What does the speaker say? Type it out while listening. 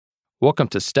Welcome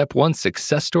to Step 1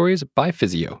 Success Stories by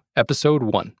Physio, Episode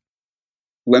 1.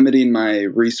 Limiting my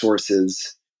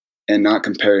resources and not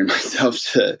comparing myself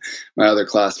to my other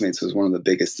classmates was one of the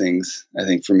biggest things, I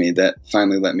think, for me that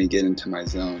finally let me get into my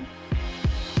zone.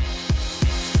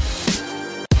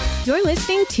 You're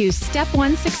listening to Step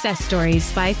 1 Success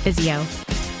Stories by Physio,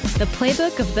 the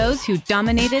playbook of those who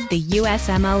dominated the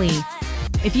USMLE.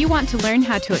 If you want to learn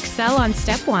how to excel on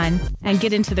Step 1 and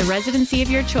get into the residency of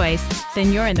your choice,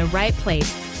 then you're in the right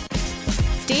place.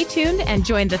 Stay tuned and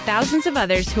join the thousands of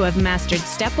others who have mastered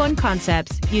Step 1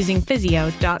 concepts using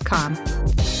physio.com.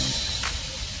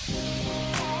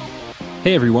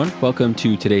 Hey everyone, welcome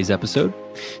to today's episode.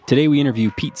 Today we interview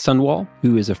Pete Sundwall,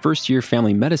 who is a first-year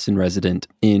family medicine resident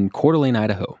in Coeur,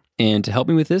 Idaho. And to help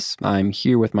me with this, I'm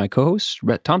here with my co-host,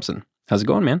 Rhett Thompson. How's it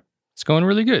going, man? It's going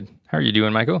really good. How are you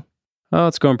doing, Michael? Oh,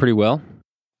 it's going pretty well.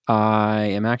 I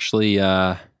am actually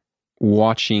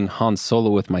watching Han Solo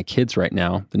with my kids right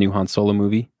now, the new Han Solo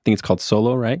movie. I think it's called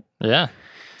Solo, right? Yeah,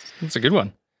 it's a good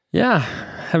one. Yeah,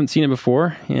 haven't seen it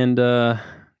before. And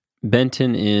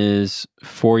Benton is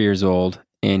 4 years old,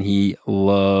 and he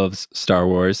loves Star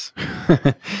Wars.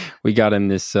 We got him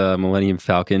this Millennium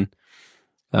Falcon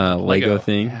Lego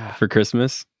thing for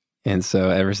Christmas. And so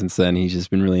ever since then, he's just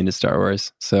been really into Star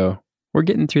Wars. So we're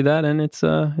getting through that, and it's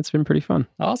been pretty fun.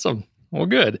 Awesome. Well,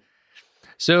 good.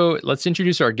 So let's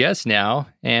introduce our guest now.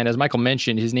 And as Michael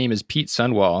mentioned, his name is Pete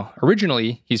Sundwall.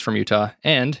 Originally, he's from Utah,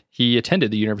 and he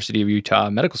attended the University of Utah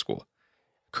Medical School.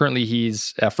 Currently,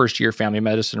 he's a first-year family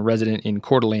medicine resident in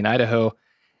Coeur d'Alene, Idaho,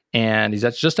 and he's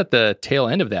just at the tail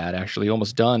end of that, actually,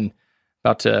 almost done,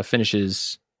 about to finish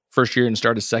his first year and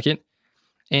start his second.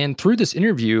 And through this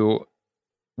interview,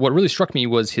 what really struck me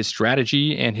was his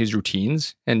strategy and his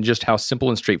routines and just how simple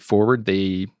and straightforward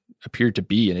they appeared to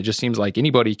be. And it just seems like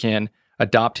anybody can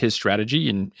adopt his strategy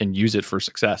and use it for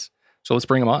success. So let's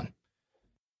bring him on.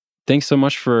 Thanks so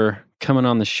much for coming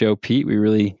on the show, Pete. We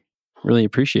really, really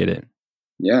appreciate it.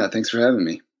 Yeah, thanks for having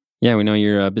me. Yeah, we know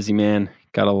you're a busy man.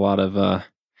 Got a lot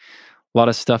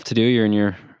of stuff to do. You're in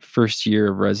your first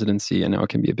year of residency. I know it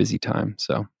can be a busy time.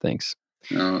 So thanks.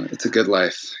 No, it's a good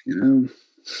life, you know.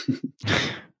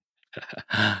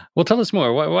 Well, tell us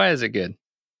more. Why is it good?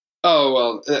 Oh,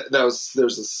 well,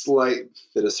 there's a slight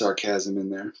bit of sarcasm in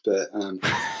there, but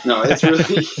no, it's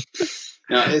really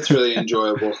it's really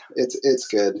enjoyable. It's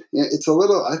good. It's a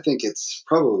little, I think it's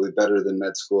probably better than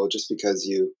med school just because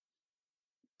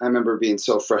I remember being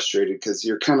so frustrated because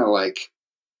you're kind of like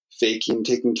faking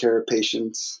taking care of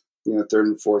patients, third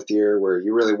and fourth year where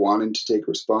you really wanted to take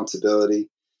responsibility.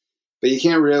 But you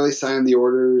can't really sign the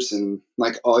orders, and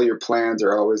like all your plans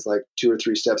are always like 2 or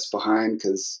 3 steps behind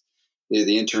because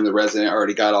the intern, the resident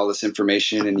already got all this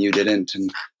information and you didn't.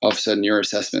 And all of a sudden your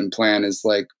assessment plan is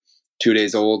like 2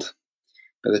 days old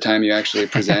by the time you actually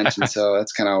present. And so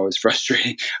that's kind of always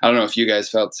frustrating. I don't know if you guys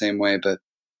felt the same way, but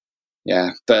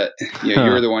yeah, but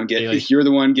you're the one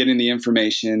getting the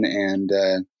information, and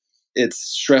it's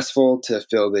stressful to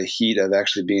feel the heat of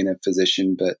actually being a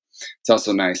physician, but it's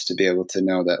also nice to be able to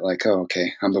know that, like, oh,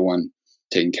 okay, I'm the one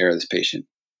taking care of this patient.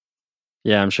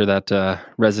 Yeah, I'm sure that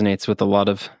resonates with a lot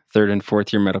of third and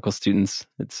fourth year medical students.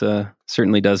 It's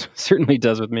certainly does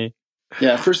with me.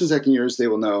 Yeah, first and second years, they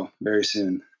will know very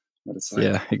soon what it's like.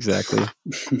 Yeah, exactly.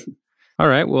 All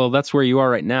right, well, that's where you are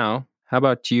right now. How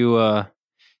about you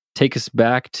take us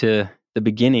back to the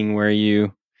beginning where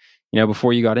you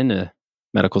before you got into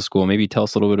medical school? Maybe tell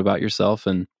us a little bit about yourself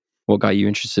and what got you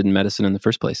interested in medicine in the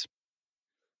first place.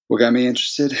 What got me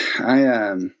interested?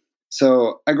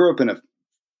 So I grew up in a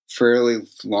fairly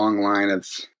long line of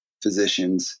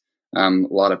physicians, a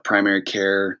lot of primary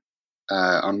care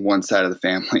on one side of the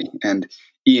family and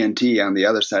ENT on the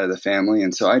other side of the family.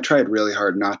 And so I tried really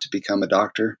hard not to become a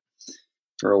doctor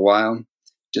for a while,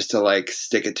 just to like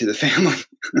stick it to the family.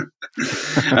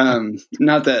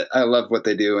 Not that I love what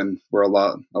they do and we're a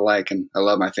lot alike, and I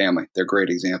love my family. They're great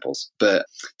examples, but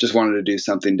just wanted to do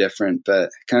something different.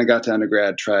 But kind of got to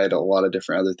undergrad, tried a lot of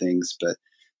different other things, but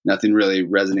nothing really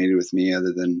resonated with me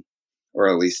other than, or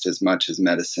at least as much as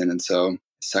medicine. And so I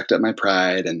sucked up my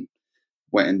pride and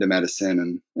went into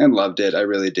medicine and loved it. I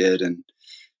really did. And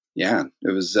yeah,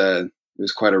 it was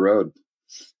quite a road.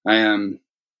 In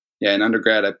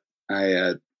undergrad, I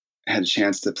had a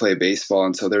chance to play baseball.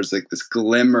 And so there's like this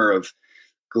glimmer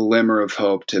of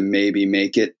hope to maybe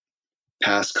make it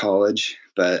past college.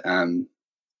 But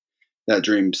that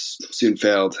dream soon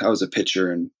failed. I was a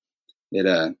pitcher, and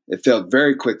it failed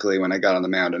very quickly when I got on the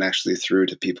mound and actually threw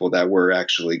to people that were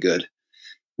actually good.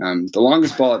 The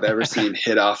longest ball I've ever seen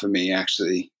hit off of me,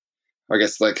 actually, I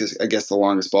guess the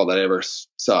longest ball that I ever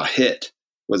saw hit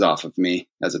was off of me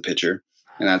as a pitcher.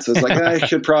 And that's so I was like,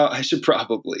 I should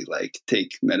probably like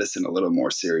take medicine a little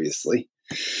more seriously.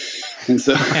 And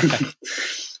so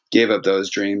gave up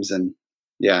those dreams, and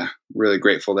yeah, really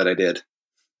grateful that I did.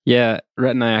 Yeah,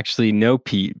 Rhett and I actually know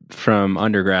Pete from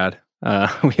undergrad.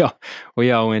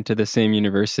 We all went to the same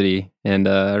university, and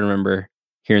I remember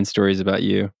hearing stories about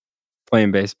you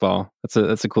playing baseball.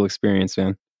 That's a cool experience,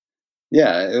 man.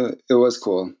 Yeah, it was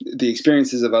cool. The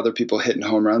experiences of other people hitting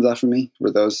home runs off of me were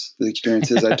those the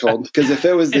experiences I told. Because if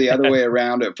it was the other way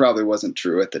around, it probably wasn't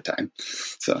true at the time.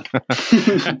 So,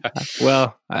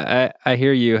 well, I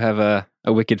hear you have a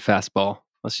wicked fastball.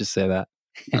 Let's just say that.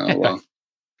 Oh well,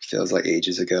 feels like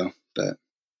ages ago, but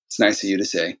it's nice of you to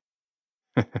say.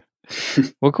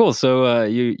 Well, cool. So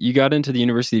you got into the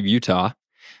University of Utah,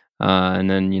 and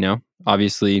then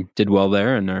obviously did well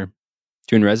there, and are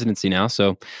doing residency now.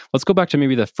 So let's go back to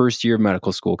maybe the first year of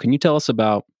medical school. Can you tell us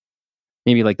about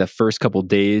maybe like the first couple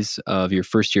days of your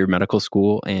first year of medical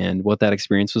school and what that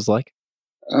experience was like?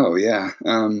 Oh yeah.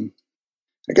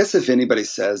 I guess if anybody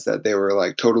says that they were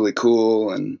like totally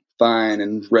cool and fine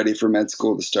and ready for med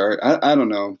school to start, I don't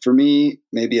know. For me,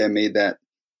 maybe I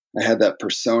had that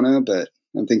persona, but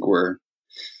I think at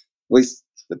least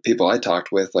the people I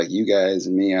talked with, like you guys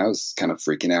and me, I was kind of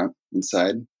freaking out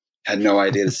inside. Had no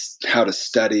idea how to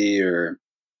study or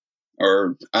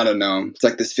I don't know. It's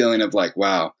like this feeling of like,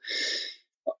 wow.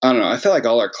 I don't know. I felt like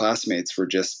all our classmates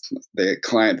they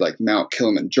climbed like Mount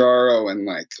Kilimanjaro and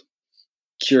like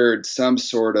cured some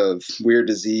sort of weird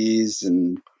disease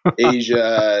in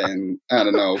Asia and I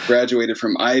don't know, graduated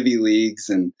from Ivy Leagues,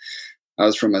 and I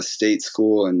was from a state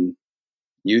school in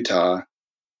Utah.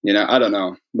 I don't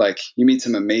know. Like you meet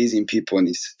some amazing people and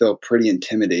you feel pretty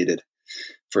intimidated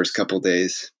first couple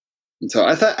days. And so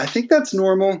I think that's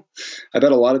normal. I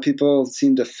bet a lot of people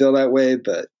seem to feel that way,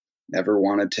 but never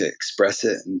wanted to express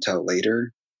it until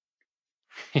later.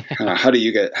 How did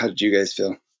you guys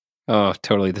feel? Oh,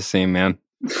 totally the same, man.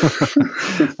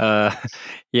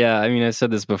 Yeah, I mean, I said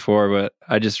this before, but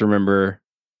I just remember,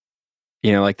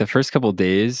 like the first couple of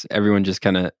days, everyone just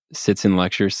kind of sits in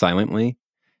lecture silently.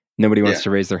 Nobody wants to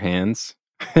raise their hands.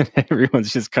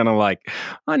 Everyone's just kind of like,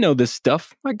 I know this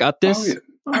stuff. I got this. Oh, yeah.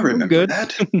 I remember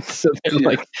that. So they're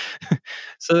like,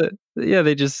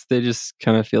 they just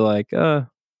kind of feel like, I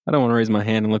don't want to raise my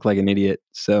hand and look like an idiot.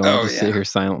 So I'll just sit here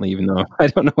silently, even though I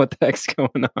don't know what the heck's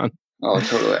going on. Oh,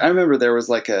 totally. I remember there was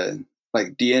like a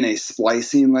DNA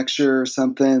splicing lecture or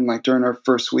something like during our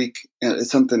first week.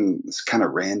 It's something that's kind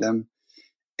of random.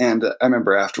 And I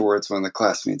remember afterwards one of the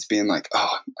classmates being like,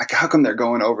 oh, like, how come they're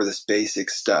going over this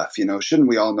basic stuff? Shouldn't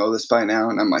we all know this by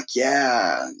now? And I'm like,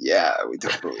 yeah, we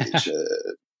totally should.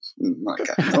 Like,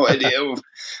 I have no idea.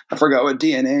 I forgot what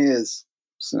DNA is.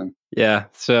 So yeah.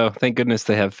 So thank goodness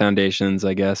they have foundations,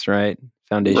 I guess, right?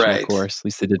 Foundational course. At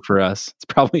least they did for us.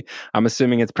 I'm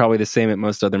assuming it's probably the same at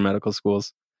most other medical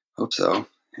schools. Hope so.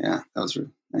 Yeah, that was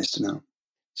really nice to know.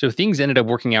 So things ended up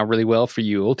working out really well for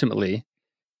you ultimately.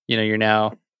 You're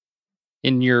now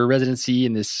in your residency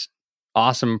in this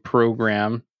awesome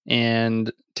program.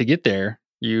 And to get there,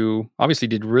 you obviously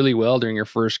did really well during your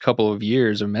first couple of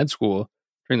years of med school,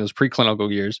 during those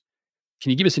preclinical years.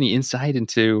 Can you give us any insight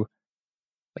into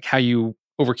like how you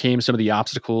overcame some of the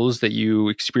obstacles that you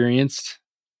experienced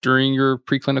during your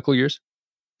preclinical years?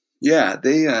 Yeah,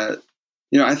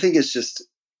 I think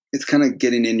it's kind of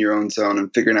getting in your own zone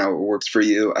and figuring out what works for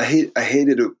you. I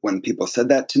hated it when people said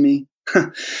that to me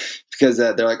because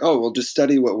they're like, oh, well, just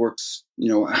study what works,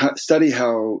 study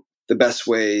how the best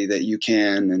way that you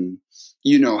can, and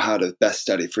how to best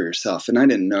study for yourself. And I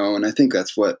didn't know. And I think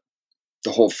that's what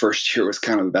the whole first year was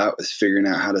kind of about, was figuring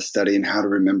out how to study and how to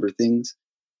remember things.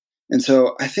 And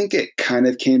so I think it kind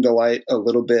of came to light a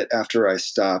little bit after I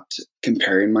stopped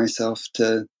comparing myself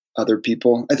to other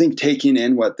people. I think taking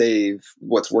in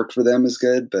what's worked for them is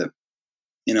good, but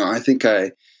I think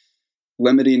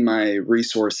limiting my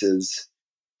resources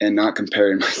and not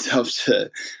comparing myself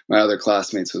to my other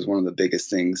classmates was one of the biggest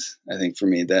things, I think, for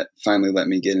me that finally let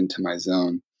me get into my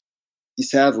zone.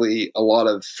 Sadly, a lot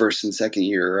of first and second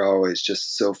year are always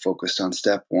just so focused on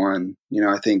step one.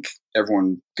 I think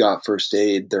everyone got first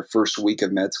aid their first week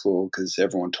of med school because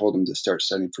everyone told them to start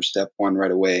studying for step one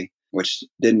right away, which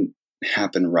didn't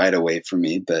happen right away for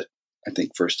me. But I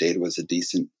think first aid was a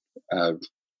decent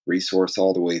resource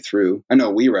all the way through. I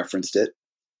know we referenced it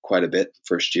quite a bit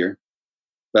first year,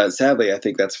 but sadly, I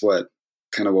think that's what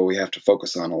we have to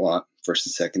focus on a lot first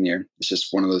and second year. It's just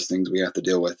one of those things we have to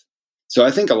deal with. So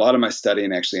I think a lot of my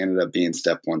studying actually ended up being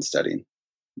step one studying,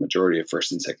 majority of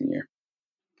first and second year.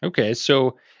 Okay.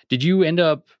 So did you end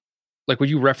up, like, would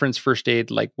you reference first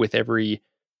aid like with every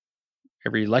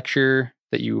lecture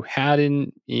that you had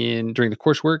in during the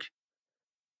coursework?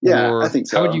 Yeah, Or I think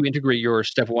so. how would you integrate your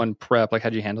step one prep? Like,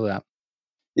 how'd you handle that?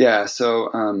 Yeah.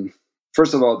 So,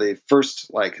 first of all, the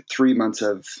first like 3 months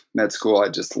of med school, I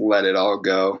just let it all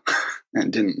go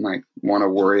and didn't like want to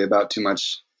worry about too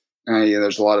much.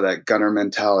 There's a lot of that gunner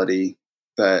mentality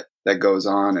that goes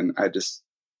on. And I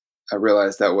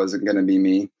realized that wasn't going to be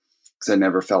me because I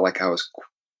never felt like I was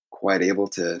quite able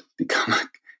to become a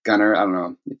gunner. I don't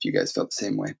know if you guys felt the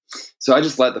same way. So I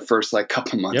just let the first like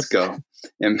couple months go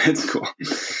in med school.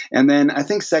 And then I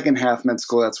think second half med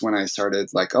school, that's when I started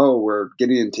like, oh, we're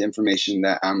getting into information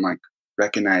that I'm like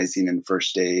recognizing in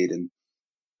first aid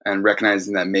and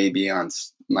recognizing that maybe on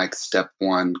like step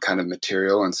one kind of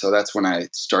material. And so that's when I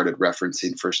started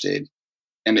referencing first aid.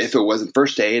 And if it wasn't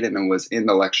first aid and it was in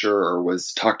the lecture or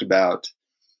was talked about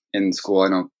in school, I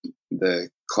know the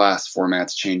class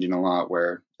format's changing a lot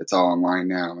where it's all online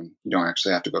now and you don't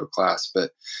actually have to go to class.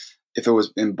 But if it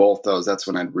was in both those, that's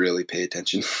when I'd really pay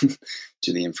attention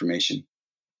to the information.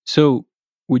 So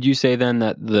would you say then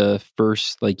that the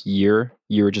first like year,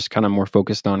 you were just kind of more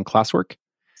focused on classwork?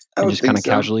 I and would just think kind of so.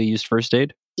 casually used first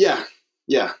aid? Yeah.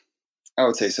 I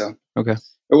would say so. Okay.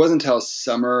 It wasn't until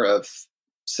summer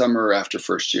after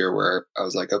first year where I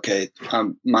was like, okay, I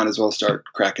might as well start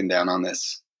cracking down on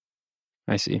this.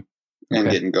 I see. And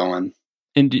getting going.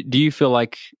 And do you feel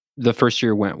like the first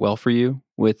year went well for you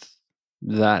with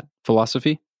that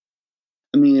philosophy?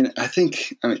 I mean,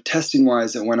 testing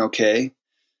wise, it went okay.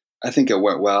 I think it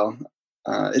went well.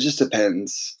 It just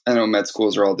depends. I know med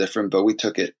schools are all different, but we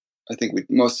took it. I think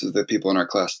most of the people in our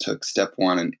class took step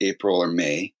one in April or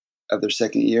May of their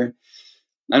second year.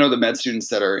 I know the med students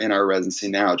that are in our residency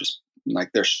now, just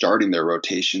like they're starting their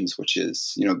rotations, which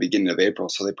is, beginning of April.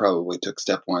 So they probably took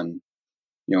step one,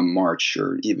 March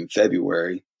or even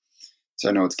February. So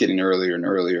I know it's getting earlier and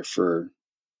earlier for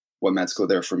what med school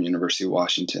they're from University of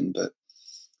Washington, but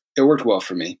it worked well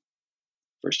for me.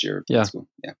 First year of med school.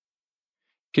 Yeah.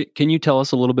 Can you tell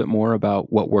us a little bit more about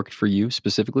what worked for you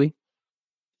specifically?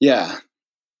 Yeah.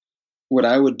 What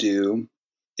I would do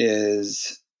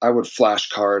is I would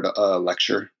flashcard a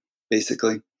lecture,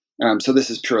 basically. So this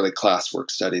is purely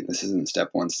classwork study. This isn't step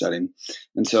one studying.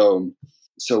 And so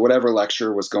whatever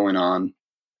lecture was going on,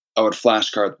 I would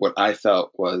flashcard what I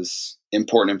felt was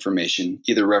important information,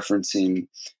 either referencing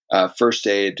first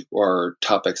aid or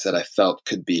topics that I felt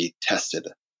could be tested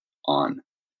on.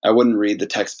 I wouldn't read the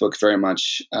textbook very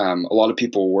much. A lot of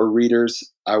people were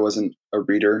readers. I wasn't a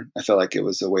reader. I felt like it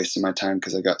was a waste of my time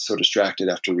because I got so distracted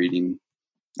after reading,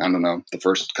 I don't know, the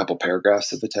first couple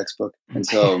paragraphs of the textbook. And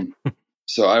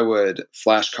so I would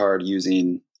flashcard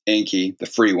using Anki, the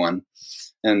free one.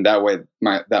 And that way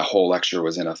that whole lecture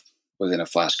was in a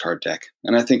flashcard deck.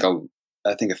 And I think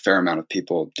a fair amount of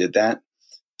people did that.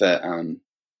 But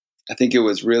I think it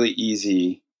was really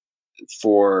easy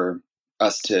for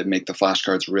us to make the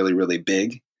flashcards really, really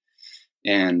big.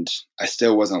 And I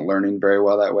still wasn't learning very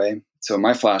well that way. So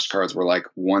my flashcards were like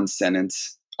one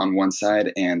sentence on one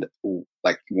side and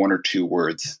like one or two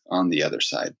words on the other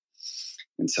side.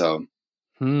 And so,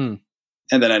 and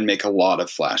then I'd make a lot of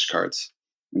flashcards.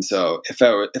 And so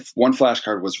if one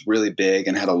flashcard was really big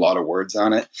and had a lot of words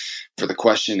on it for the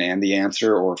question and the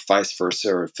answer, or vice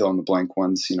versa, or fill in the blank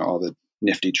ones, all the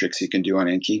nifty tricks you can do on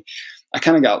Anki, I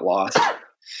kind of got lost.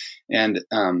 And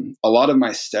a lot of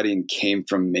my studying came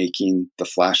from making the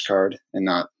flashcard and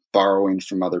not borrowing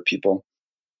from other people.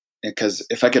 Because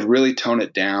if I could really tone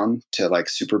it down to like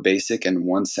super basic and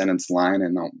one sentence line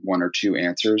and one or two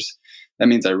answers, that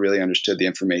means I really understood the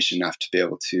information enough to be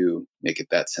able to make it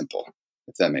that simple,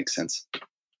 if that makes sense.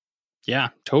 Yeah,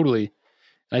 totally.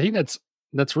 I think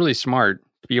that's really smart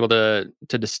to be able to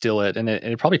distill it. And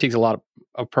it probably takes a lot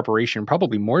of preparation,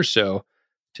 probably more so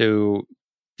to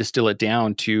distill it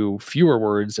down to fewer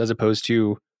words as opposed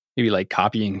to maybe like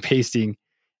copying and pasting,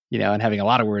 and having a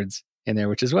lot of words in there,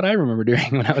 which is what I remember doing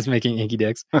when I was making Anki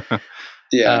decks.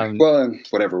 Yeah. Well,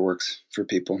 whatever works for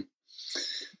people.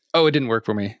 Oh, it didn't work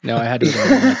for me. No, I had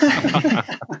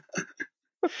to.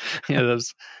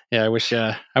 I wish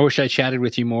I chatted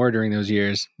with you more during those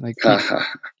years. Like,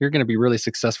 you're going to be really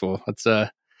successful.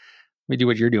 Let me do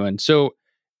what you're doing. So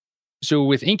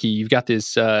with Anki, you've got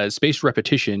this spaced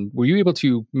repetition. Were you able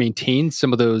to maintain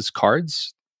some of those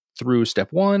cards through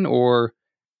step one, or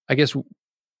I guess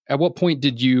at what point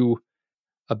did you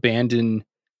abandon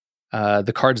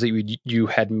the cards that you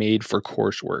had made for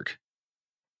coursework?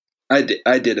 I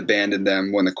did abandon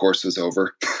them when the course was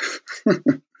over.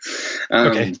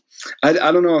 Okay. I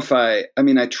don't know if I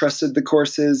trusted the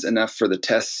courses enough for the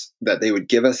tests that they would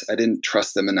give us. I didn't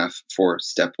trust them enough for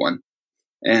step one.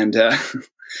 And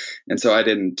so I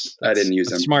didn't use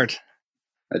them. Smart.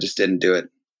 I just didn't do it.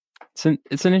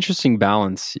 it's an interesting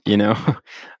balance, you know.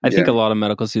 I think a lot of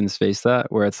medical students face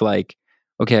that, where it's like,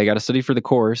 okay, I got to study for the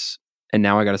course, and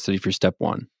now I got to study for step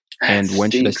one. And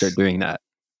when should I start doing that?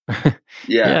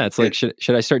 Yeah, it's like,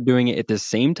 should I start doing it at the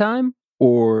same time,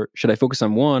 or should I focus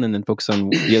on one and then focus on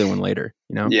the other one later?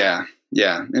 You know? Yeah,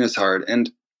 and it's hard.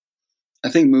 And I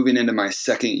think moving into my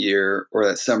second year or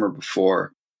that summer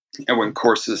before, and when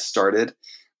courses started,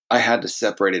 I had to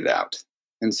separate it out.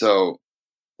 And so,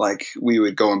 like, we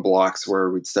would go in blocks where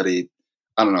we'd study,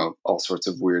 I don't know, all sorts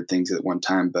of weird things at one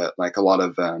time, but like a lot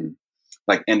of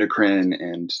like endocrine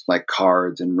and like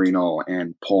cards and renal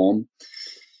and pulm,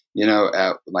 you know,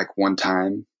 at like one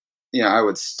time. You know, I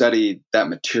would study that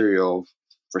material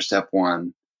for step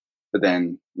one, but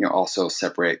then, you know, also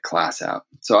separate class out.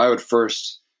 So I would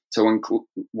first, so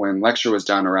when lecture was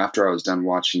done or after I was done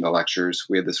watching the lectures,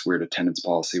 we had this weird attendance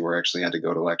policy where I actually had to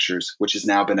go to lectures, which has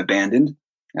now been abandoned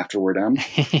after we're done.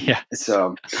 Yeah.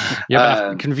 So,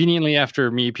 conveniently after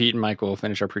me, Pete, and Michael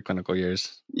finish our preclinical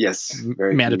years. Yes.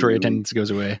 Mandatory attendance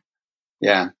goes away.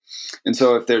 Yeah. And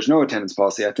so if there's no attendance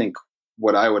policy, I think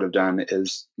what I would have done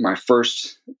is my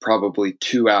first probably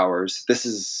 2 hours, this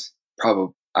is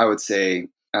probably, I would say,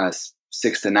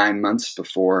 6 to 9 months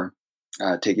before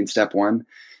taking step one,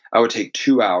 I would take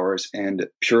 2 hours and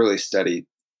purely study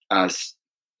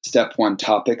step one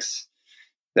topics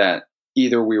that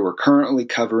either we were currently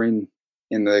covering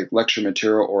in the lecture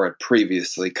material or had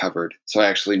previously covered. So I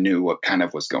actually knew what kind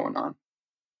of was going on.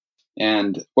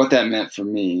 And what that meant for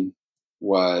me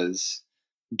was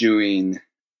doing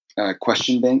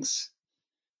question banks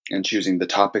and choosing the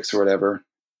topics or whatever,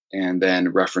 and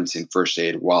then referencing first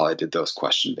aid while I did those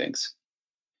question banks.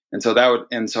 And so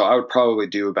I would probably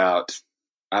do about,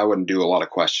 I wouldn't do a lot of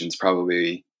questions,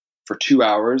 probably for 2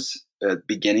 hours at the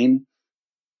beginning.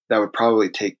 That would probably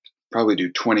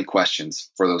do 20 questions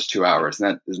for those 2 hours.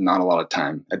 And that is not a lot of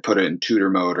time. I'd put it in tutor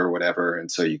mode or whatever. And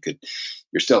so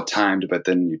you're still timed, but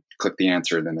then you click the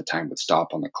answer and then the time would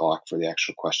stop on the clock for the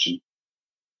actual question.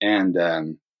 And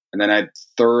then I'd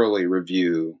thoroughly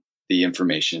review the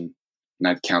information and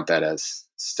I'd count that as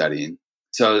studying.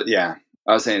 So yeah,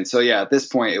 I was saying, at this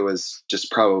point, it was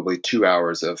just probably 2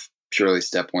 hours of purely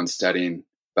step one studying,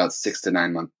 about 6 to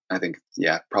 9 months. I think,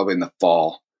 probably in the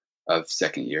fall of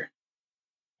second year.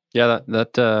 Yeah,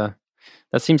 that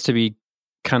seems to be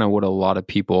kind of what a lot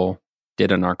lot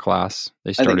did in our class.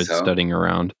 They started studying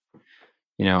around,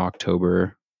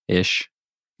 October-ish.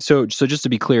 So just to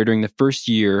be clear, during the first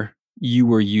year, you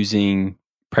were using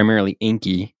primarily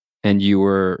Inky, and you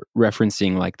were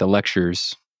referencing like the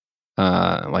lectures,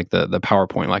 like the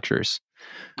PowerPoint lectures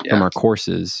from our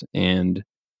courses and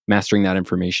mastering that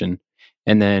information.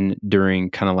 And then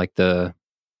during kind of like the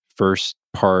first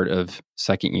part of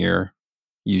second year,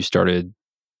 you started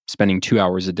spending 2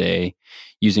 hours a day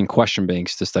using question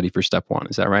banks to study for step one.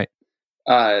 Is that right?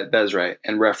 That is right.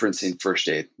 And referencing first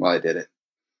aid while I did it.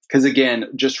 Because again,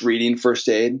 just reading first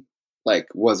aid like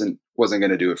wasn't going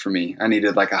to do it for me. I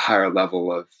needed like a higher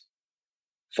level of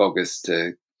focus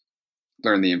to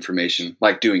learn the information,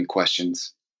 like doing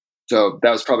questions. So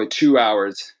that was probably 2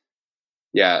 hours.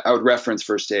 Yeah, I would reference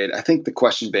first aid. I think the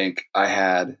question bank I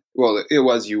had, well, it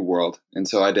was Uworld. And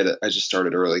so I did it. I just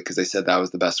started early because they said that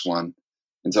was the best one.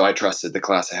 And so I trusted the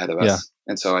class ahead of us. Yeah.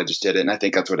 And so I just did it. And I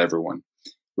think that's what everyone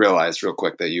realized real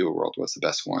quick, that Uworld was the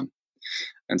best one.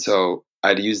 And so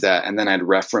I'd use that. And then I'd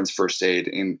reference first aid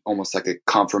in almost like a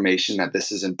confirmation that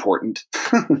this is important.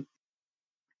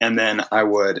 And then I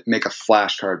would make a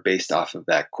flashcard based off of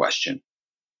that question.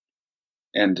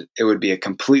 And it would be a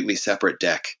completely separate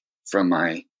deck from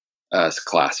my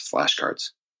class flashcards.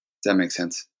 Does that make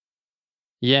sense?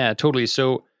 Yeah, totally.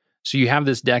 So you have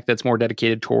this deck that's more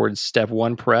dedicated towards step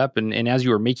one prep. And as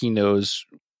you were making those,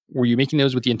 were you making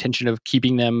those with the intention of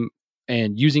keeping them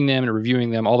and using them and reviewing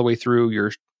them all the way through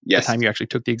the time you actually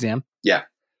took the exam? Yeah.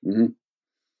 Mm-hmm.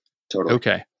 Totally.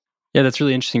 Okay. Yeah, that's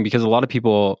really interesting because a lot of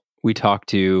people we talk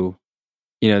to,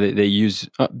 they use,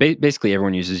 basically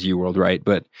everyone uses Uworld, right?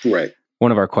 But right.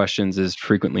 One of our questions is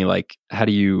frequently like, how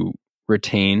do you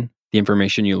retain the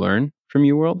information you learn from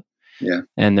Uworld? Yeah.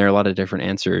 And there are a lot of different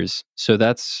answers. So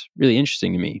that's really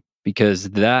interesting to me because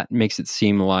that makes it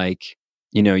seem like,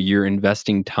 you're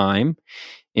investing time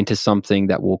into something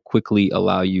that will quickly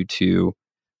allow you to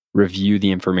review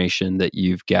the information that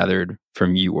you've gathered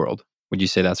from Uworld. Would you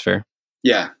say that's fair?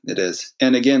 Yeah, it is.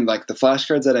 And again, like the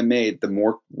flashcards that I made, the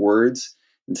more words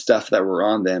and stuff that were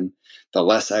on them, the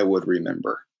less I would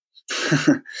remember.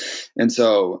 And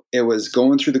so it was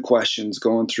going through the questions,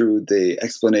 going through the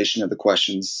explanation of the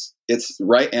questions. It's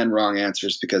right and wrong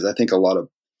answers because I felt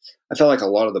like a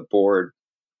lot of the board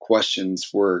questions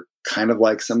were kind of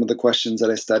like some of the questions that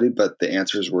I studied, but the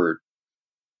answers were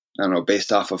I don't know,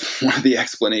 based off of one of the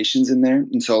explanations in there.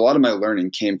 And so a lot of my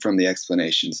learning came from the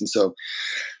explanations. And so,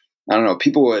 I don't know,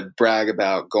 people would brag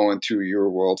about going through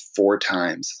Uworld 4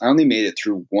 times. I only made it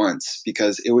through once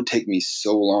because it would take me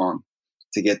so long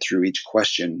to get through each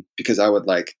question, because I would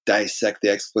like dissect the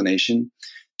explanation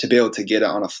to be able to get it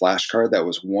on a flashcard that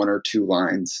was 1 or 2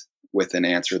 lines with an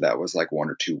answer that was like 1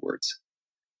 or 2 words,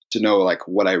 to know like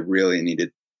what I really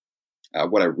needed,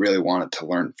 what I really wanted to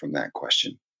learn from that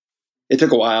question. It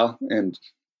took a while, and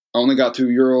I only got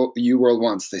through Uworld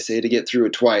once. They say to get through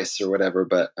it twice or whatever,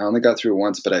 but I only got through it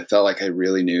once, but I felt like I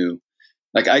really knew,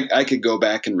 like I could go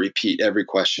back and repeat every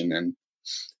question and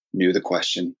knew the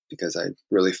question because I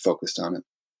really focused on it.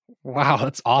 Wow,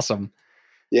 that's awesome.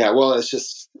 Yeah, well, it's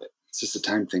just a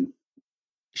time thing.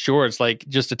 Sure, it's like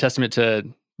just a testament to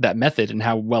that method and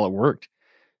how well it worked.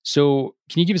 So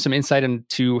can you give us some insight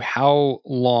into how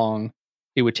long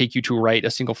it would take you to write a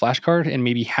single flashcard, and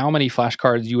maybe how many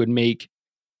flashcards you would make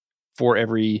for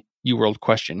every Uworld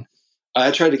question?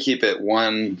 I try to keep it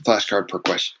 1 flashcard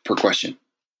per question,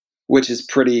 which is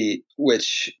pretty,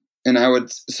 and I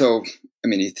would, so, I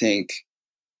mean, you think,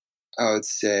 I would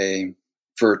say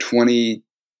for 20,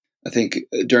 I think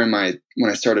when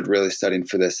I started really studying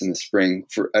for this in the spring,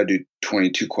 I do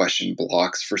 22 question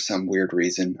blocks for some weird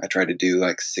reason. I try to do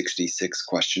like 66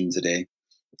 questions a day,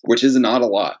 which is not a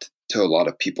lot to a lot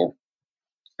of people.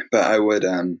 But I would,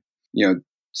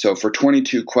 so for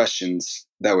 22 questions,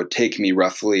 that would take me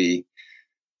roughly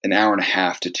an hour and a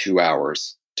half to 2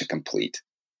 hours to complete.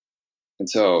 And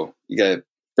so you got to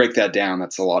break that down.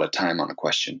 That's a lot of time on a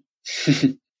question.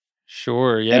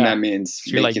 Sure, yeah. And that means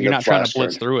so you're not trying to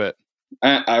blitz through it.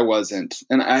 I wasn't.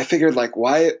 And I figured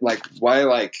why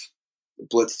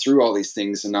blitz through all these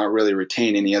things and not really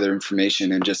retain any other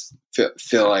information and just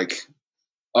feel like,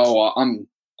 oh,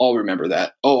 I'll remember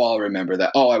that. Oh, I'll remember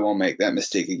that. Oh, I won't make that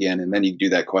mistake again. And then you do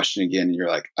that question again and you're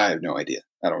like, I have no idea.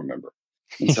 I don't remember.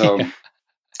 And so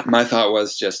my thought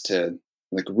was just to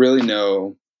like really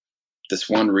know this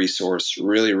one resource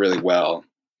really, really well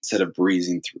instead of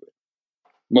breezing through it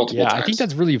multiple times. I think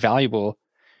that's really valuable.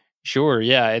 Sure.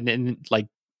 Yeah. And like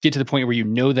get to the point where you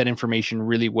know that information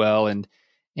really well and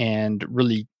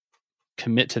really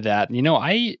commit to that. And,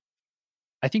 I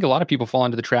think a lot of people fall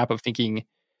into the trap of thinking,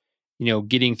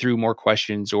 getting through more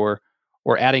questions or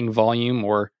adding volume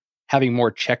or having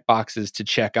more check boxes to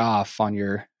check off on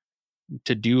your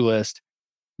to-do list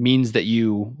means that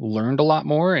you learned a lot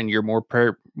more and you're more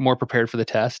prepared for the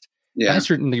test. Yeah. And I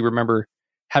certainly remember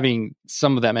having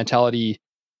some of that mentality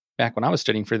back when I was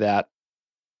studying for that.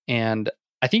 And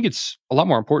I think it's a lot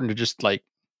more important to just like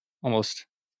almost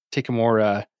take a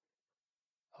more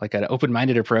like an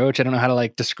open-minded approach. I don't know how to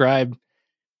like describe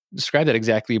that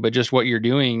exactly, but just what you're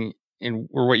doing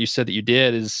or what you said that you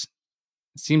did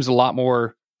seems a lot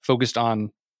more focused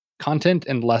on content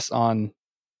and less on,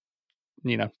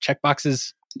 check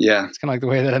boxes. Yeah. It's kind of like the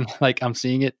way that I'm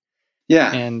seeing it.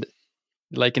 Yeah. And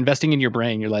like investing in your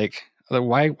brain, you're like,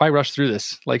 why rush through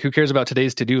this? Like, who cares about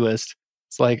today's to-do list?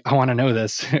 It's like, I want to know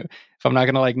this. If I'm not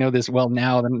going to like know this well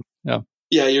now, then no.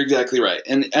 Yeah, you're exactly right.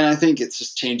 And I think it's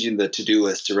just changing the to-do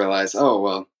list to realize, oh,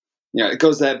 well, it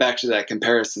goes back to that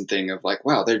comparison thing of like,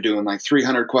 wow, they're doing like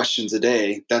 300 questions a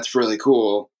day. That's really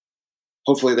cool.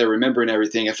 Hopefully they're remembering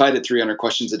everything. If I did 300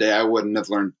 questions a day, I wouldn't have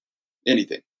learned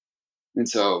anything. And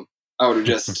so I would have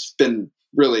just been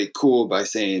really cool by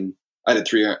saying I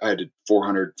did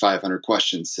 400, 500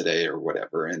 questions today or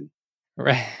whatever. And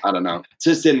right. I don't know. It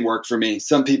just didn't work for me.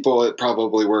 Some people it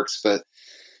probably works, but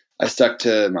I stuck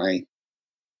to my,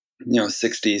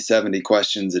 60, 70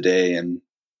 questions a day and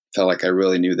felt like I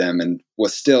really knew them and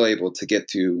was still able to get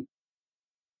to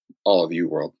all of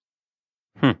Uworld.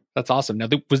 That's awesome. Now,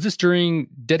 was this during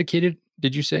dedicated,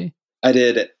 did you say? I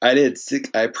did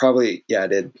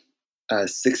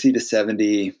 60 to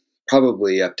 70,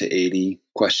 probably up to 80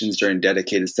 questions during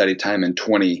dedicated study time and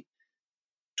 22.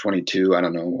 I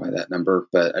don't know why that number,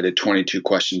 but I did 22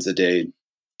 questions a day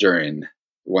during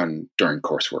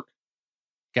coursework.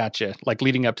 Gotcha. Like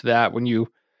leading up to that, when you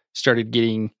started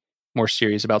getting more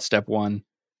serious about step 1.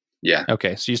 Yeah.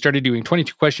 Okay. So you started doing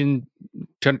 22 questions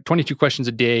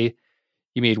a day.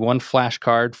 You made 1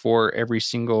 flashcard for every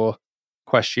single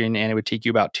question, and it would take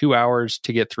you about 2 hours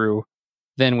to get through.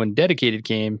 Then when dedicated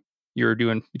came, you were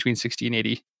doing between 60 and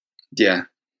 80. Yeah.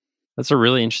 That's a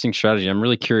really interesting strategy. I'm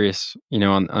really curious,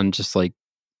 on just like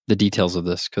the details of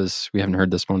this, because we haven't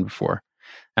heard this one before.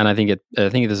 And I think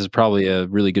this is probably a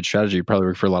really good strategy,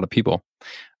 probably for a lot of people.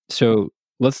 So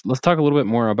let's talk a little bit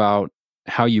more about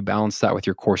how you balance that with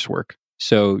your coursework.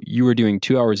 So you were doing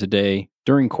 2 hours a day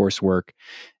during coursework,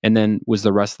 and then was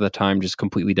the rest of the time just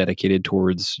completely dedicated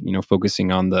towards,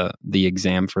 focusing on the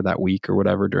exam for that week or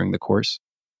whatever during the course?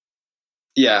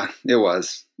 Yeah, it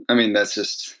was. I mean, that's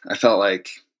just, I felt like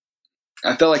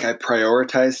I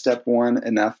prioritized step one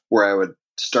enough where I would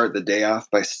start the day off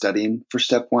by studying for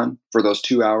step one for those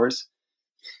 2 hours.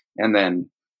 And then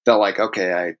felt like,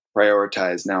 okay, I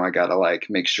prioritize. Now I got to like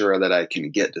make sure that I can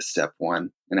get to step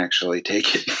one and actually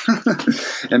take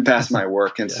it and pass my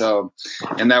work. And so,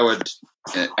 and I would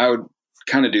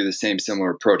kind of do the same similar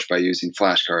approach by using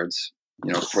flashcards,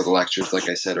 for the lectures, like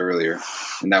I said earlier.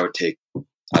 And that would take,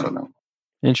 I don't know.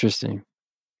 Interesting.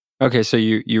 Okay, so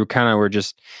you kind of were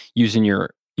just using your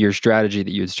strategy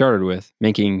that you had started with,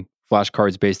 making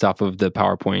flashcards based off of the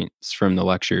PowerPoints from the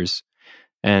lectures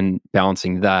and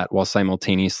balancing that while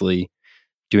simultaneously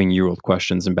doing Uworld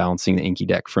questions and balancing the Anki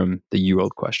deck from the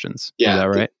Uworld questions. Yeah, is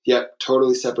that right? Yep,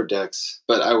 totally separate decks.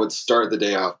 But I would start the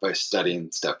day off by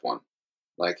studying step one.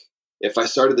 Like if I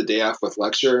started the day off with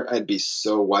lecture, I'd be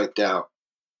so wiped out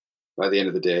by the end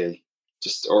of the day,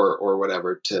 just or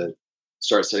whatever, to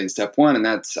start studying step one. And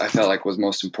that's, I felt like, was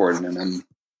most important. And I'm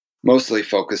mostly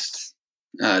focused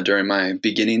during my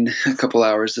beginning couple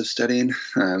hours of studying,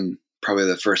 probably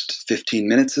the first 15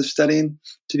 minutes of studying,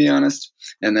 to be honest.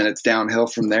 And then it's downhill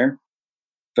from there.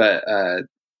 But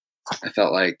I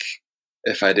felt like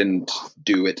if I didn't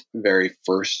do it very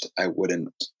first, I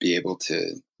wouldn't be able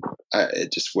to,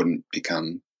 it just wouldn't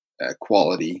become a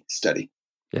quality study.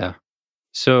 Yeah.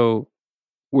 So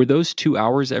were those 2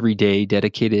 hours every day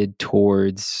dedicated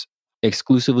towards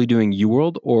exclusively doing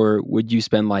Uworld, or would you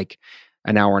spend like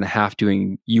an hour and a half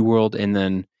doing Uworld and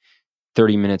then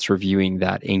 30 minutes reviewing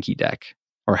that Anki deck?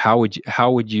 Or how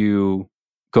would you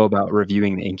go about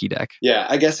reviewing the Anki deck? Yeah,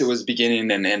 I guess it was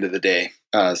beginning and end of the day,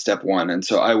 step one. And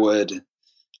so I would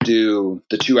do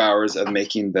the 2 hours of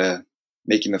making the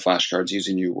flashcards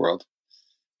using Uworld.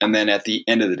 And then at the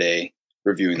end of the day,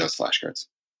 reviewing those flashcards.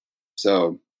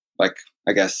 So like,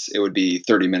 I guess it would be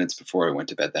 30 minutes before I went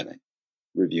to bed that night,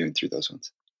 reviewing through those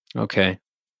ones. Okay.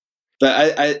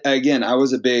 But I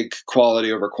was a big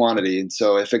quality over quantity. And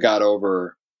so if it got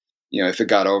over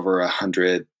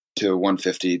 100 to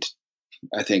 150,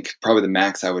 I think probably the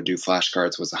max I would do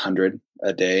flashcards was 100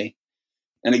 a day.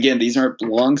 And again, these aren't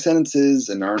long sentences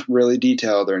and aren't really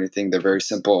detailed or anything. They're very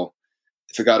simple.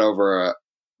 If it got over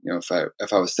if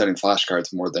I was studying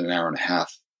flashcards more than an hour and a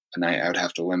half a night, I would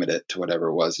have to limit it to whatever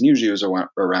it was. And usually it was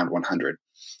around 100.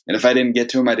 And if I didn't get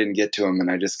to them, I didn't get to them.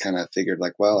 And I just kind of figured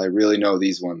like, well, I really know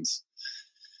these ones.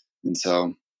 And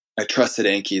so I trusted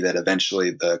Anki that eventually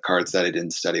the cards that I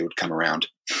didn't study would come around.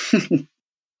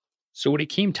 So when it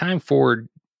came time for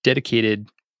dedicated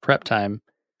prep time,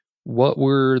 what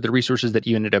were the resources that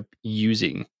you ended up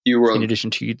using Uworld, in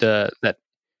addition to that?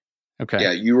 Okay.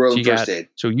 Yeah, Uworld so first aid.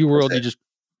 So Uworld, you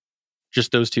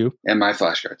just those two? And my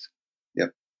flashcards. Yep.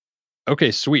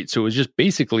 Okay, sweet. So it was just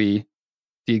basically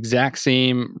the exact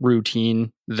same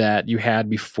routine that you had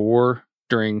before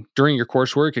during your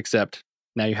coursework, except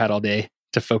now you had all day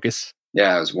to focus.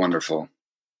 Yeah, it was wonderful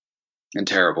and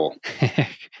terrible.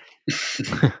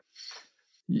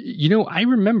 I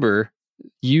remember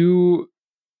you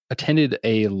attended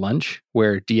a lunch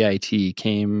where DIT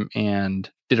came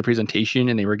and did a presentation,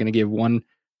 and they were going to give one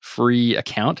free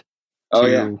account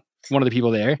to one of the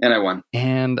people there. And I won.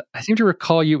 And I seem to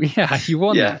recall you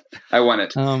won that. I won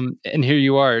it. And here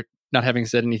you are, not having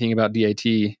said anything about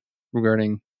DIT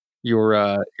regarding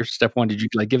your step one. Did you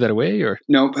give that away or?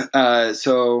 Nope.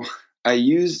 So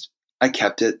I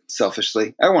kept it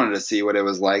selfishly. I wanted to see what it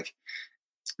was like.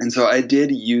 And so I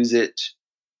did use it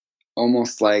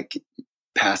almost like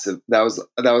passive. That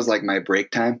was like my break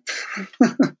time.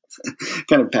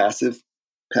 Kind of passive,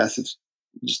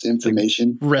 just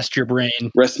information. Rest your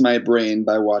brain. Rest my brain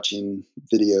by watching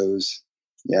videos.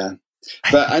 Yeah.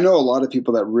 But I know a lot of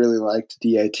people that really liked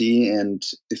DIT, and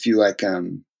if you like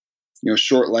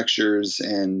short lectures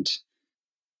and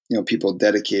people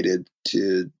dedicated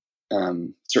to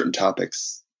certain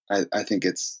topics, I think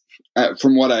it's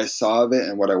from what I saw of it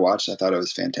and what I watched, I thought it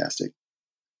was fantastic.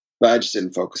 But I just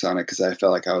didn't focus on it because I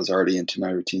felt like I was already into my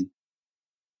routine.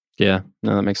 Yeah,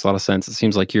 no, that makes a lot of sense. It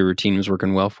seems like your routine was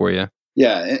working well for you.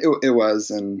 Yeah, it was.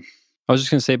 And I was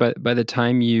just going to say, by the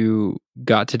time you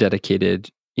got to dedicated,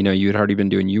 you had already been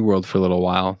doing Uworld for a little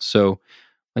while. So,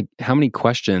 like, how many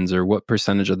questions or what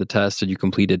percentage of the test had you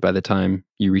completed by the time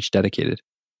you reached dedicated?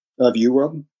 Of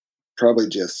Uworld, probably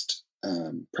just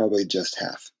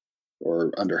half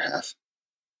or under half.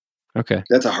 Okay,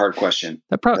 that's a hard question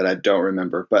that I don't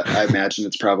remember, but I imagine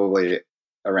it's probably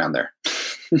around there.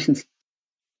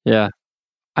 Yeah,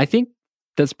 I think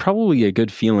that's probably a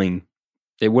good feeling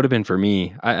It would have been for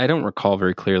me. I don't recall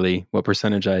very clearly what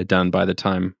percentage I had done by the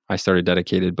time I started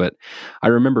dedicated, but I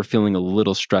remember feeling a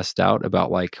little stressed out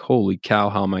about like, holy cow,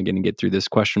 how am I going to get through this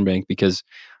question bank? Because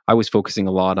I was focusing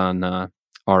a lot on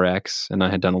RX and I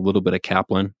had done a little bit of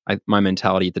Kaplan. My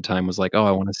mentality at the time was like, oh,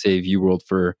 I want to save Uworld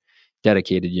for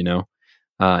dedicated, you know.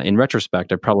 In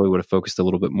retrospect, I probably would have focused a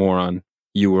little bit more on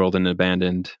Uworld and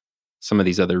abandoned some of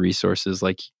these other resources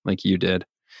like you did.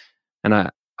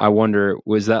 And I wonder,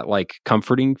 was that like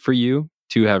comforting for you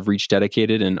to have reached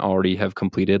dedicated and already have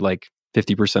completed like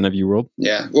 50% of Uworld?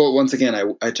 Yeah. Well, once again,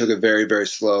 I took it very, very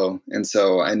slow. And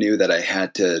so I knew that I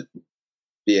had to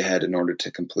be ahead in order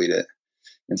to complete it.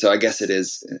 And so I guess it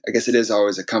is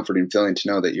always a comforting feeling to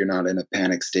know that you're not in a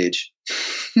panic stage.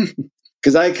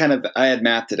 Because I had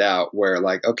mapped it out where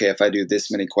like, okay, if I do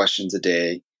this many questions a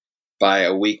day by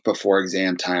a week before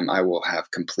exam time, I will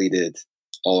have completed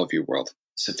all of Uworld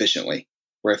sufficiently,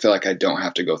 where I feel like I don't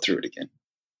have to go through it again.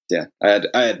 Yeah,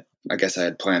 I guess I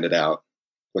had planned it out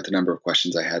with the number of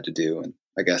questions I had to do, and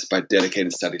I guess by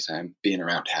dedicated study time, being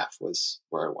around half was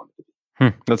where I wanted to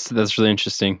be. That's really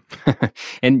interesting.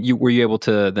 And were you able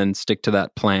to then stick to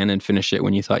that plan and finish it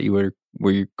when you thought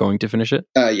were you going to finish it?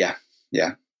 Yeah,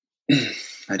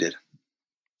 I did.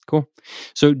 Cool.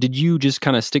 So did you just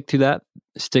kind of stick to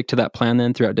that plan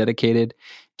then throughout dedicated?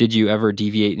 Did you ever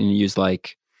deviate and use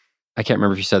like, I can't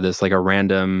remember if you said this, like a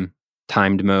random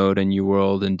timed mode in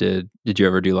Uworld, and did you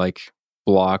ever do like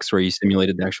blocks where you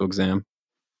simulated the actual exam?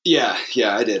 Yeah,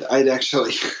 I did. I'd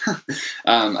actually,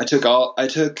 I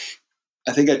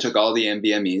think I took all the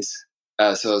MBMEs.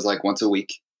 So it was like once a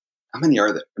week. How many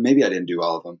are there? Maybe I didn't do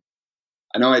all of them.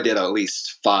 I know I did at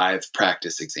least 5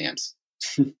 practice exams.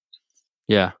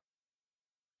 Yeah.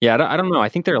 I don't know. I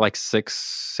think they're like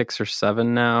 6 or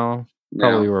 7 now.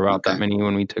 Probably were about that many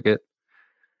when we took it.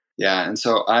 Yeah, and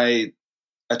so I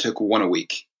took one a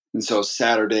week. And so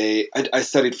Saturday, I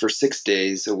studied for 6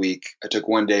 days a week. I took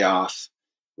one day off,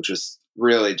 which was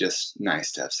really just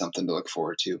nice to have something to look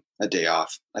forward to, a day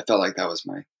off. I felt like that was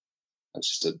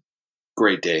just a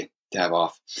great day to have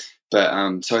off.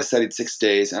 But so I studied 6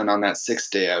 days, and on that 6th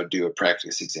day, I would do a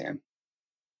practice exam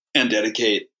and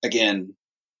dedicate again,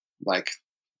 like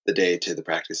the day to the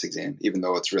practice exam, even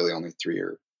though it's really only 3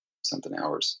 or something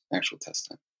hours actual test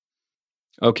time.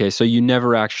 Okay, so you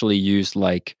never actually used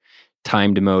like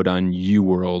timed mode on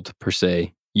Uworld per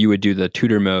se. You would do the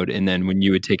tutor mode, and then when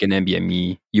you would take an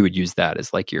MBME, you would use that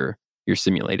as like your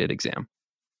simulated exam.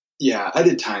 Yeah, I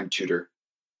did time tutor.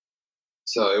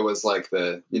 So it was like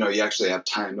you actually have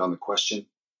timed on the question.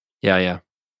 Yeah.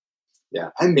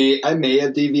 I may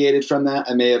have deviated from that.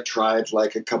 I may have tried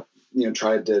like a couple,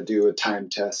 tried to do a time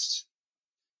test.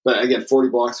 But again, 40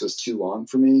 blocks was too long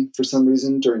for me for some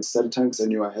reason during study time because I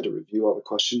knew I had to review all the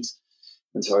questions.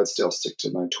 And so I'd still stick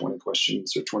to my 20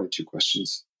 questions or 22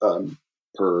 questions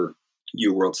per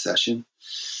Uworld session.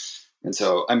 And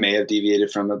so I may have deviated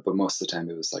from it, but most of the time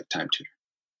it was like time tutor.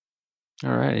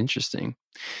 All right, interesting.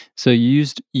 So you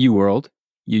used Uworld,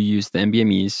 you used the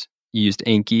MBMEs, you used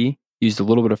Anki, you used a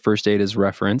little bit of first aid as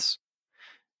reference.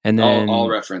 And then all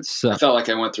reference. I felt like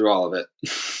I went through all of it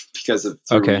because of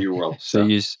Uworld. So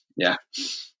you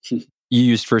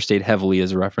used first aid heavily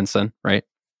as a reference then, right?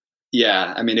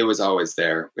 Yeah, I mean it was always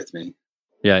there with me.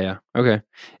 Yeah. Okay.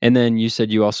 And then you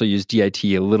said you also used DIT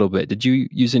a little bit. Did you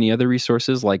use any other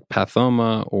resources like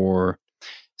Pathoma or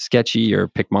Sketchy or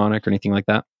Picmonic or anything like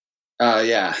that?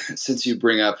 Yeah. Since you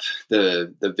bring up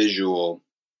the visual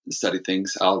study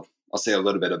things, I'll say a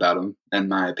little bit about them and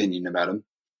my opinion about them.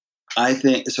 I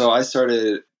think so. I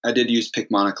did use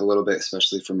Picmonic a little bit,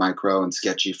 especially for micro, and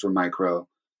Sketchy for micro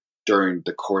during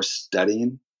the course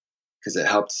studying because it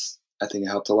helped. I think it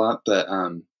helped a lot, but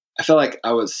I felt like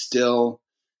I still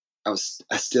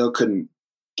couldn't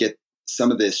get some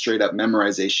of the straight up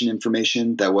memorization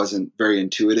information that wasn't very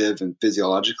intuitive and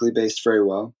physiologically based very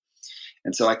well.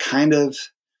 And so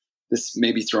this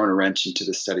may be throwing a wrench into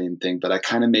the studying thing, but I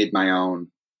kind of made my own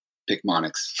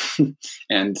Picmonics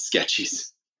and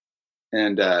Sketchies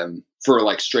and for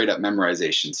like straight up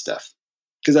memorization stuff.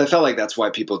 Because I felt like that's why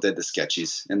people did the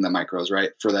Sketchies and the micros,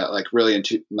 right? For that like really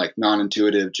like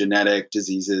non-intuitive genetic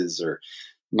diseases or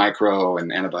micro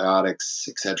and antibiotics,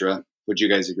 etc. Would you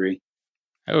guys agree?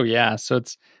 Oh yeah. So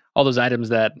it's all those items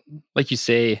that, like you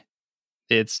say,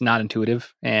 it's not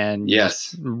intuitive and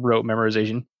yes, rote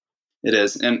memorization. It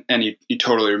is, and you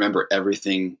totally remember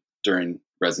everything during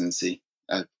residency.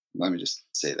 Let me just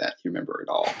say that you remember it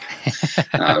all.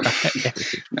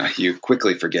 No, you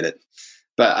quickly forget it.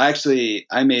 But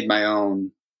I made my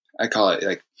own. I call it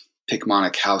like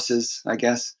Picmonic houses, I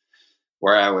guess,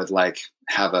 where I would like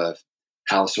have a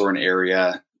house or an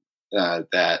area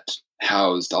that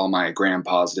housed all my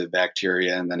gram-positive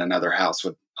bacteria, and then another house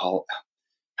would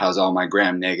house all my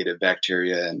gram-negative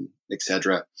bacteria, and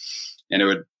etc. And it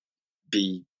would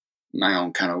be my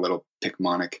own kind of little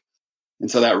Picmonic. And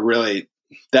so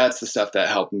that's the stuff that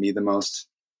helped me the most,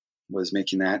 was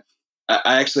making that.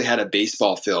 I actually had a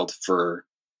baseball field for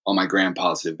all my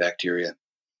gram-positive bacteria.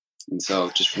 And so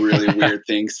just really weird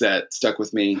things that stuck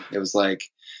with me. It was like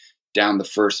down the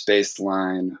first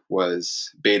baseline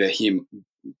was beta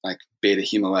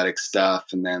hemolytic stuff.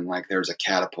 And then like there was a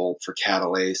catapult for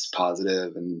catalase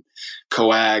positive, and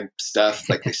coag stuff,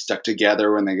 like they stuck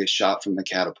together when they get shot from the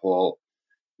catapult.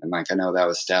 And like, I know that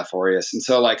was Staph aureus. And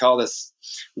so like all this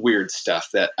weird stuff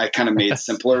that I kind of made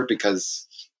simpler, because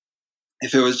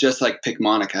if it was just like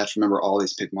Picmonic, I have to remember all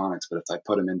these Picmonics. But if I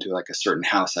put them into like a certain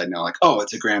house, I'd know like, oh,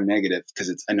 it's a gram-negative,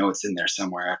 because I know it's in there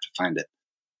somewhere. I have to find it.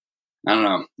 I don't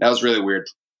know. That was really weird.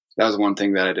 That was one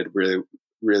thing that I did really,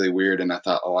 really weird. And I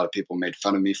thought a lot of people made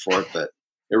fun of me for it, but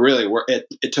it really worked.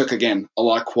 It took, again, a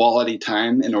lot of quality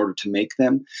time in order to make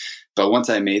them. But once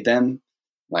I made them,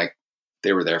 like,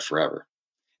 they were there forever.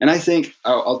 And I think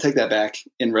I'll take that back.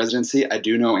 In residency, I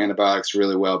do know antibiotics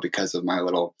really well because of my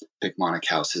little Picmonic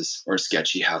houses, or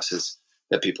sketchy houses,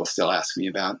 that people still ask me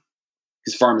about.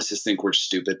 Because pharmacists think we're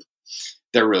stupid.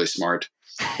 They're really smart,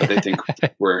 but they think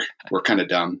we're kind of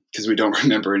dumb because we don't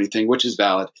remember anything, which is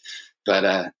valid. But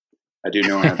I do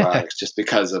know antibiotics just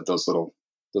because of those little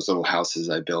houses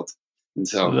I built. And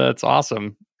so that's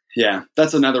awesome. Yeah,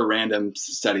 that's another random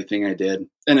study thing I did,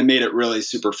 and it made it really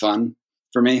super fun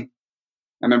for me.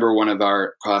 I remember one of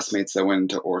our classmates that went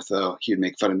into ortho, he would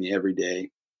make fun of me every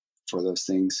day for those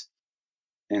things.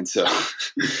 And so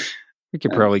we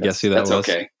could probably guess who that was. That's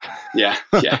okay. Yeah,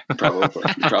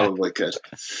 probably could.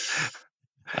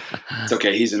 It's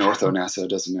okay. He's an ortho now, so it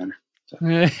doesn't matter. So,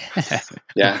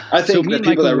 yeah, I think the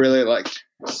people that really like,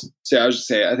 I was just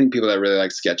saying, I think people that really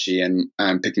like sketchy and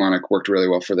Picmonic worked really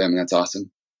well for them, and that's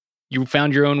awesome. You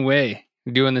found your own way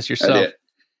doing this yourself.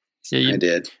 I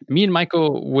did. Me and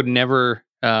Michael would never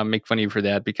make fun of you for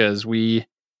that, because we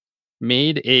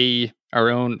made our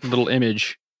own little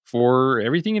image for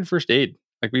everything in first aid.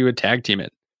 Like, we would tag team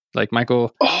it. Like,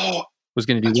 Michael was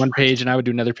going to do one page and I would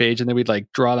do another page, and then we'd like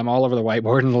draw them all over the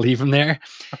whiteboard and leave them there.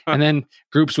 And then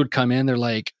groups would come in, they're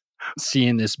like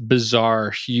seeing this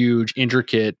bizarre, huge,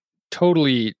 intricate,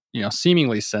 totally,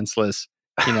 seemingly senseless,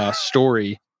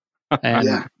 story.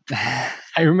 And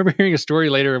I remember hearing a story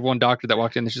later of one doctor that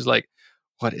walked in and she's like,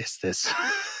 what is this?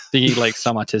 Thinking like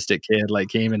some autistic kid like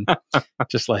came and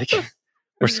just like,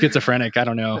 or schizophrenic, I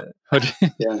don't know.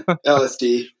 Yeah,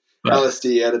 LSD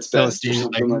at its best, or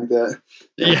something like that.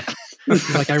 Yeah.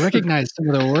 Like, I recognize some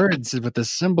of the words with the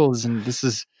symbols, and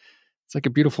it's like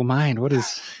a beautiful mind. What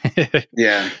is?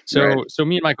 Yeah. So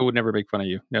me and Michael would never make fun of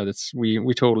you. No,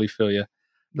 we totally feel you.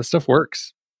 The stuff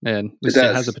works, and it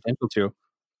has the potential to.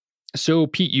 So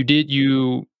Pete, you did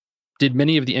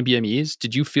many of the MBMEs.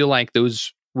 Did you feel like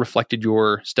those reflected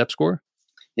your step score?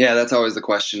 Yeah, that's always the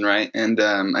question, right? And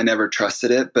I never trusted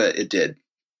it, but it did.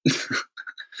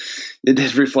 It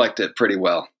did reflect it pretty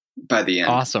well by the end.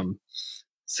 Awesome.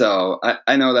 So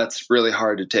I know that's really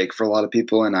hard to take for a lot of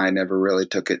people, and I never really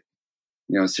took it,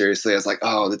 seriously. I was like,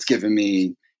 oh, that's giving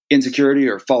me insecurity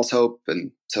or false hope,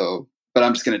 and so, but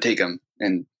I'm just going to take them,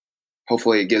 and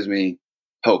hopefully it gives me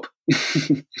hope.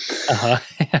 But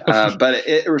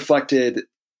it reflected.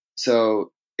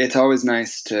 So it's always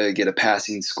nice to get a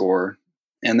passing score.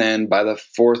 And then by the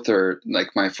fourth, or like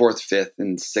my fourth, fifth,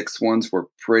 and sixth ones were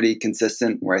pretty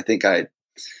consistent, where I think I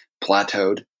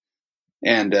plateaued,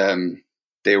 and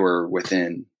they were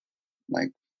within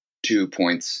like 2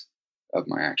 points of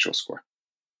my actual score.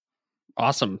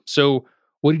 Awesome. So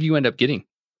what did you end up getting?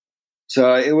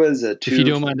 So it was a 2. If you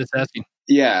don't mind us asking.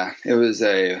 Yeah, it was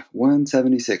a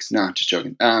 176. No, just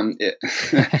joking. It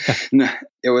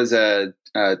was a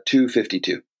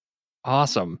 252.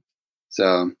 Awesome.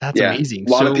 So that's amazing.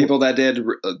 There are a lot of people that did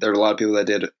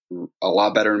a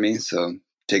lot better than me. So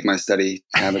take my study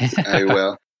habits how you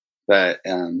will. But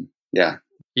yeah,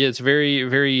 it's very,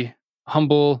 very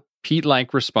humble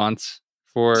Pete-like response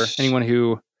for anyone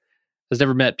who has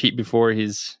never met Pete before.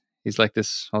 He's like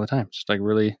this all the time. Just like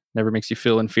really never makes you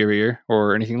feel inferior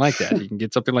or anything like that. He can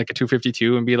get something like a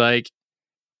 252 and be like,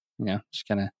 just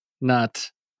kind of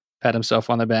not pat himself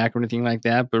on the back or anything like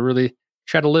that, but really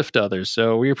try to lift others.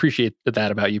 So we appreciate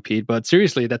that about you, Pete. But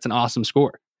seriously, that's an awesome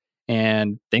score.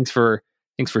 And thanks for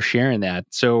sharing that.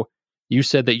 So you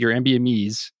said that your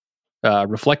MBMEs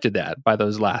reflected that by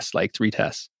those last like 3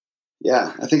 tests.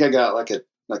 Yeah, I think I got like a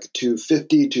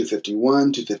 250,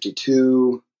 251,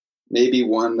 252, maybe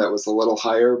one that was a little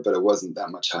higher, but it wasn't that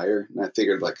much higher. And I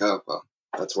figured like, oh, well,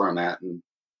 that's where I'm at. And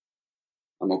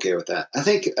I'm okay with that. I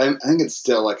think it's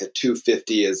still like a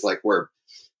 250 is like where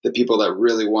the people that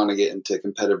really want to get into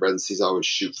competitive residencies always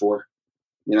shoot for.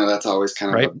 That's always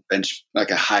kind of Right. a bench,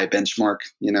 like a high benchmark.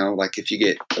 Like if you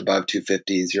get above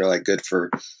 250s, you're like good for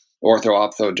ortho,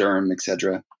 optho, derm,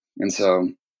 etc. And so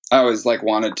I always like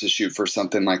wanted to shoot for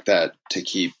something like that to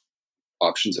keep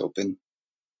options open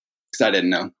because I didn't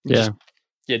know. Yeah.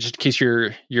 Just in case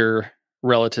your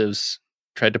relatives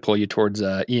tried to pull you towards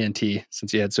ENT,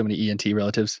 since you had so many ENT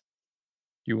relatives,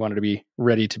 you wanted to be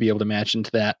ready to be able to match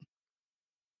into that.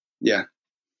 Yeah.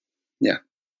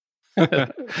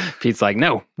 Pete's like,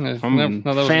 no, That I'm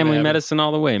was family gonna medicine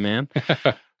all the way, man.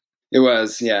 It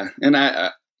was, yeah. And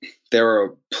there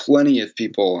were plenty of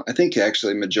people, I think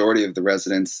actually majority of the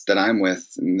residents that I'm with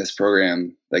in this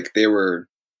program, like I think they were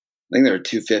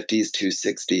 250s,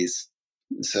 260s.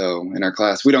 So in our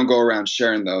class, we don't go around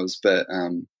sharing those, but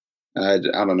I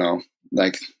don't know,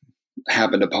 like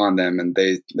happened upon them and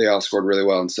they all scored really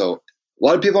well. And so a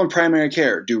lot of people in primary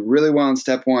care do really well in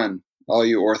step 1, all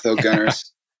you ortho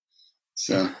gunners.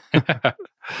 So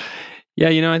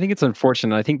Yeah, I think it's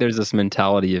unfortunate. I think there's this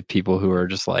mentality of people who are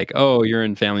just like, oh, you're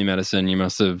in family medicine, you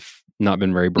must have not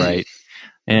been very bright.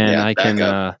 And Yeah, I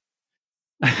can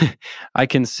I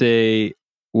can say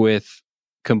with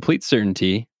complete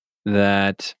certainty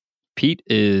that Pete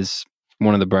is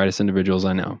one of the brightest individuals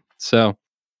I know. So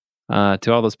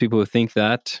to all those people who think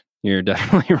that, you're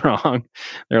definitely wrong.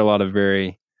 There are a lot of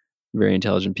very, very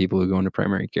intelligent people who go into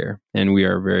primary care. And we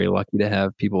are very lucky to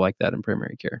have people like that in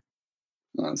primary care.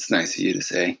 well, it's nice of you to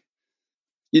say.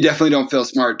 You definitely don't feel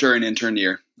smart during intern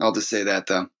year. I'll just say that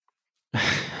though.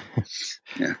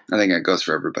 Yeah, I think that goes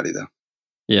for everybody though.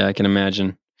 Yeah, I can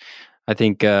imagine. I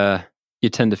think you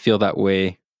tend to feel that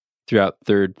way throughout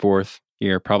third, fourth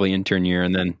year, probably intern year.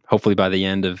 And then hopefully by the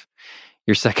end of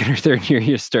your second or third year,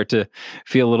 you start to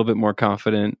feel a little bit more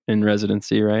confident in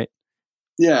residency, right?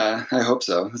 Yeah, I hope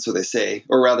so. That's what they say.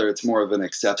 Or rather, it's more of an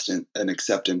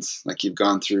acceptance. Like you've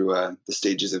gone through the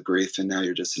stages of grief and now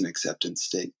you're just in acceptance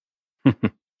state.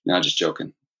 No, just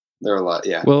joking. There are a lot.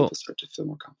 Yeah, Well, people start to feel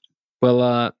more confident.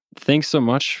 Well, thanks so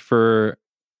much for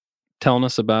telling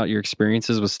us about your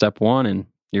experiences with Step 1 and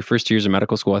your first years of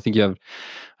medical school. I think you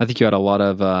had a lot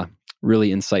of really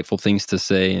insightful things to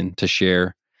say and to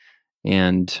share.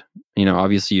 And,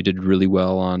 obviously you did really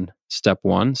well on Step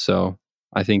 1. So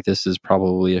I think this is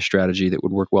probably a strategy that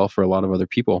would work well for a lot of other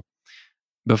people.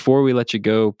 Before we let you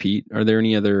go, Pete, are there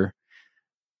any other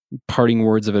parting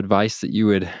words of advice that you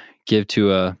would give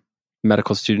to a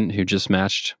medical student who just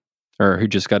matched or who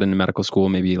just got into medical school,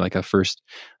 maybe like a first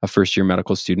year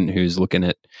medical student who's looking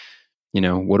at,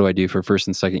 what do I do for first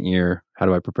and second year? How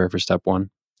do I prepare for Step 1?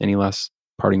 Any last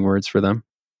parting words for them?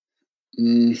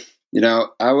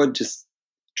 I would just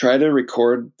try to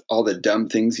record all the dumb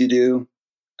things you do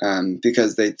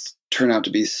because they turn out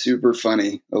to be super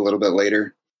funny a little bit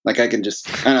later. Like I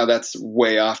know that's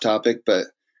way off topic, but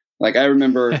like I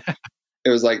remember it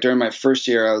was like during my first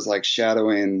year, I was like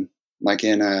shadowing like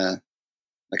in a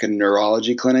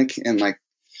neurology clinic, and like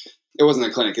it wasn't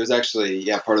a clinic, it was actually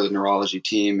part of the neurology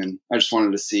team, and I just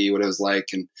wanted to see what it was like.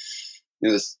 And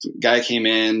this guy came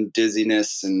in,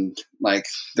 dizziness, and like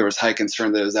there was high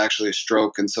concern that it was actually a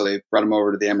stroke, and so they brought him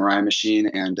over to the MRI machine,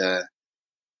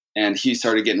 and he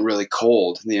started getting really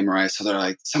cold in the MRI. So they're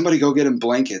like, somebody go get him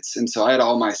blankets. And so I had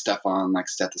all my stuff on, like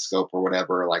stethoscope or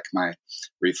whatever, like my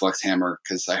reflex hammer,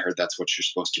 because I heard that's what you're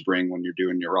supposed to bring when you're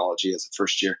doing neurology as a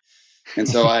first year. And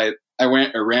so I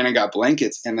ran and got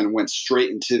blankets and then went straight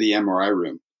into the MRI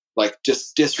room, like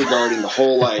just disregarding the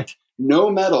whole, like no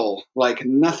metal, like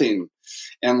nothing.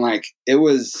 And like, it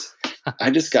was, I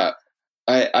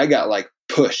got like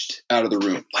pushed out of the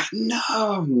room, like,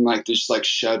 no, and like they just like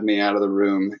shoved me out of the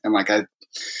room. And like I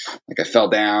fell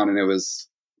down, and it was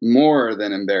more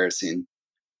than embarrassing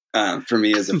for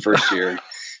me as a first year.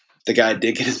 The guy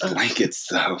did get his blankets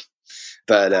though.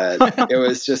 But it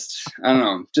was just, I don't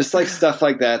know, just like stuff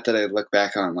like that I look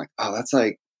back on like, oh, that's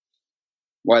like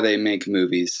why they make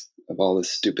movies of all the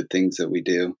stupid things that we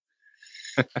do.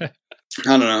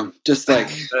 I don't know, just like,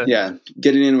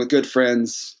 getting in with good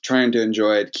friends, trying to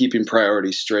enjoy it, keeping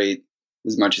priorities straight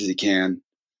as much as you can,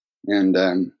 and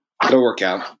it'll work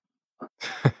out.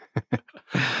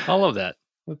 I love that.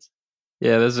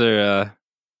 Those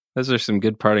are some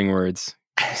good parting words.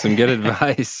 Some good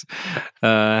advice.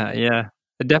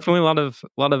 Definitely a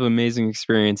lot of amazing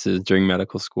experiences during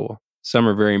medical school. Some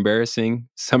are very embarrassing.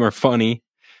 Some are funny.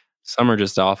 Some are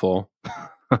just awful.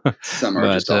 Some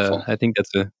are just awful. I think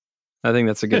that's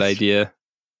a good idea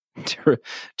to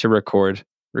record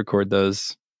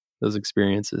those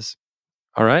experiences.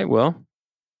 All right. Well,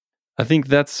 I think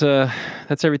that's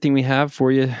that's everything we have for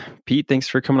you. Pete, thanks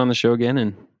for coming on the show again,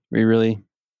 and we really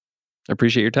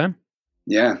appreciate your time.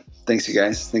 Yeah. Thanks, you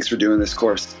guys. Thanks for doing this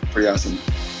course. Pretty awesome.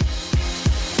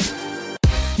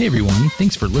 Hey everyone,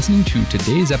 thanks for listening to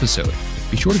today's episode.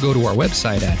 Be sure to go to our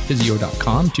website at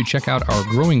physio.com to check out our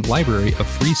growing library of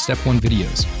free Step 1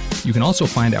 videos. You can also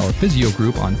find our physio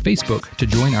group on Facebook to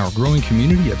join our growing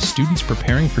community of students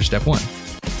preparing for Step 1.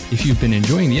 If you've been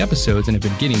enjoying the episodes and have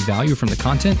been getting value from the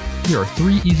content, here are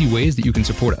 3 easy ways that you can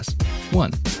support us.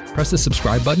 1. Press the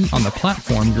subscribe button on the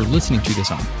platform you're listening to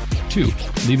this on. 2.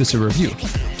 Leave us a review.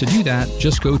 To do that,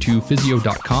 just go to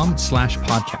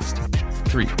physio.com/podcast.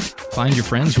 3. Find your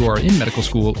friends who are in medical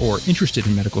school or interested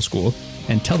in medical school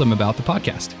and tell them about the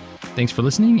podcast. Thanks for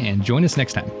listening and join us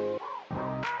next time.